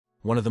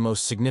One of the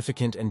most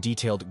significant and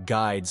detailed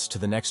guides to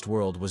the next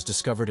world was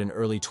discovered in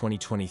early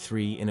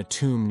 2023 in a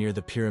tomb near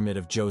the Pyramid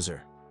of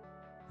Djoser.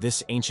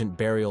 This ancient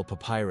burial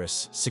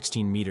papyrus,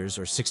 16 meters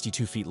or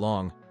 62 feet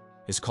long,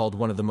 is called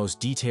one of the most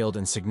detailed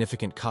and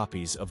significant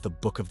copies of the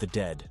Book of the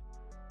Dead.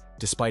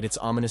 Despite its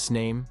ominous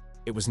name,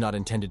 it was not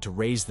intended to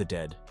raise the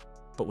dead,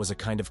 but was a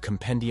kind of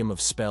compendium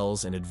of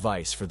spells and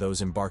advice for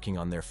those embarking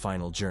on their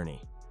final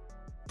journey.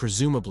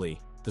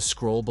 Presumably, the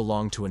scroll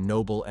belonged to a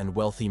noble and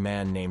wealthy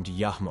man named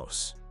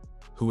Yahmos,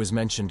 who is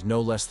mentioned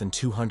no less than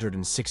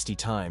 260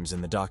 times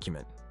in the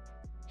document.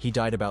 He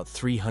died about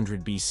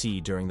 300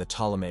 BC during the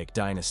Ptolemaic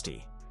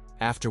dynasty,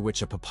 after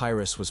which a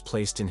papyrus was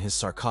placed in his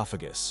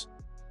sarcophagus,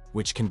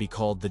 which can be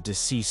called the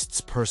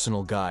deceased's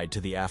personal guide to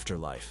the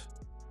afterlife.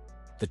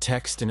 The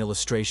text and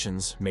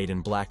illustrations, made in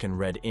black and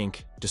red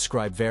ink,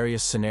 describe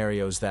various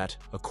scenarios that,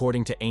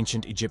 according to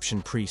ancient Egyptian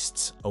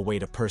priests,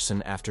 await a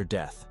person after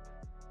death.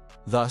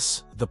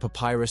 Thus, the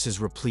papyrus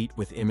is replete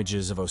with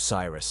images of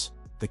Osiris,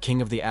 the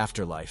king of the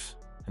afterlife,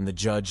 and the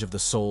judge of the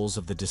souls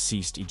of the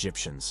deceased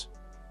Egyptians.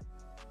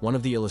 One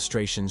of the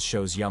illustrations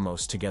shows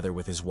Yamos together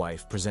with his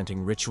wife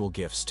presenting ritual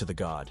gifts to the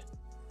god.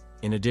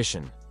 In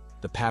addition,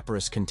 the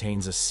papyrus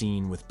contains a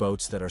scene with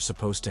boats that are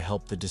supposed to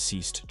help the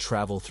deceased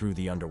travel through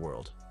the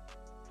underworld.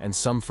 And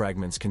some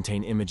fragments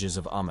contain images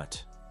of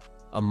Ammit,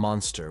 a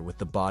monster with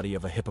the body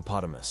of a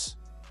hippopotamus,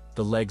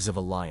 the legs of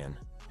a lion,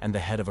 and the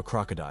head of a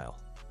crocodile,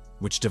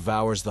 which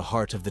devours the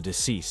heart of the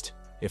deceased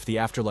if the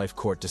afterlife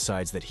court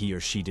decides that he or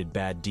she did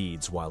bad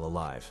deeds while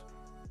alive.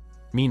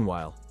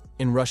 Meanwhile,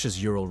 in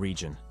Russia's Ural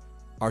region,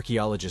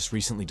 archaeologists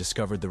recently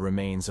discovered the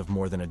remains of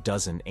more than a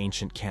dozen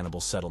ancient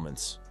cannibal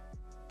settlements.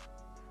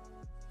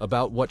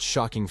 About what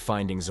shocking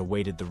findings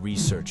awaited the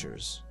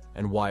researchers,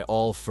 and why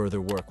all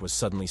further work was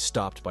suddenly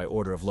stopped by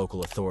order of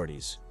local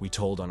authorities, we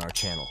told on our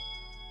channel.